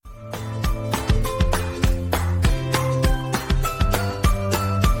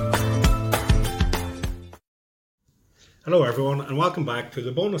Hello everyone and welcome back to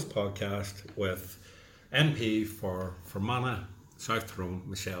the bonus podcast with MP for Fermanagh, South Tyrone,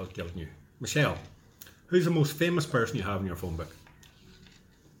 Michelle Gildernew. Michelle, who's the most famous person you have in your phone book?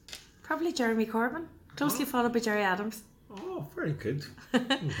 Probably Jeremy Corbyn, closely followed by Jerry Adams. Oh, very good.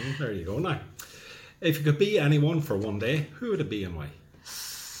 There you go now. If you could be anyone for one day, who would it be and why?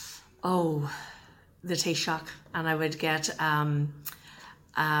 Oh, the Taoiseach, and I would get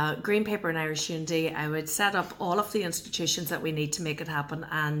green paper and Irish unity. I would set up all of the institutions that we need to make it happen,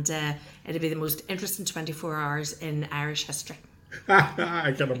 and it'd be the most interesting 24 hours in Irish history.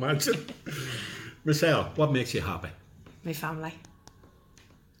 I can imagine. Michelle, what makes you happy? My family.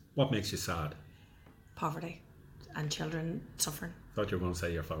 What makes you sad? Poverty and children suffering. Thought you were going to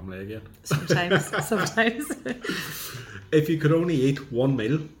say your family again. Sometimes. If you could only eat one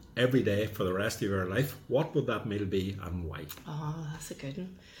meal every day for the rest of your life, what would that meal be and why? Oh, that's a good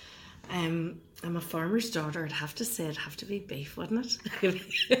one. I'm a farmer's daughter. I'd have to say it'd have to be beef, wouldn't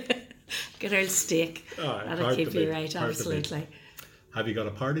it? Good old steak. That'll keep you right, absolutely. Have you got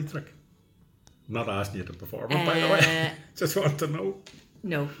a party trick? Not asking you to perform it, by the way. Just want to know.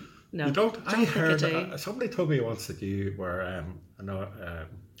 No. You don't? I heard somebody told me once that you were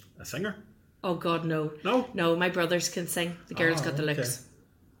a singer. Oh God, no. No, my brothers can sing. The girls got the looks.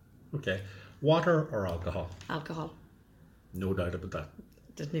 Okay. Water or alcohol? Alcohol. No doubt about that.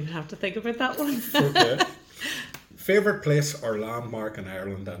 Didn't even have to think about that one. Okay. Favourite place or landmark in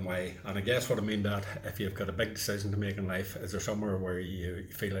Ireland and why? And I guess what I mean that if you've got a big decision to make in life, is there somewhere where you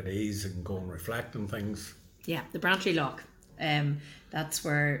feel at ease and go and reflect on things? Yeah, the Brantry Loch. That's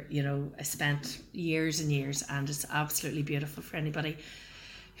where, I spent years and years, and it's absolutely beautiful for anybody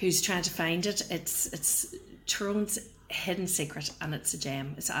who's trying to find it. It's Tyrone's hidden secret, and it's a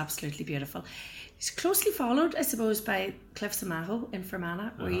gem. It's absolutely beautiful. It's closely followed, I suppose, by Cliffs of Maho in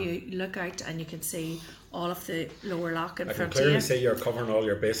Fermanagh, where you look out and you can see all of the lower loch in front of you. I can clearly see you're covering all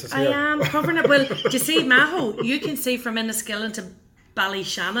your bases here. I am covering it. Well, do you see Maho? You can see from Enniskillen to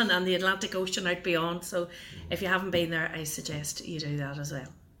Ballyshannon and the Atlantic Ocean out beyond. So if you haven't been there, I suggest you do that as well.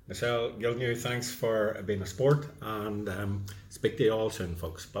 Michelle Gildernew, thanks for being a sport, and speak to you all soon,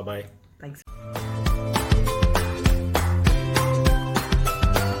 folks. Bye bye.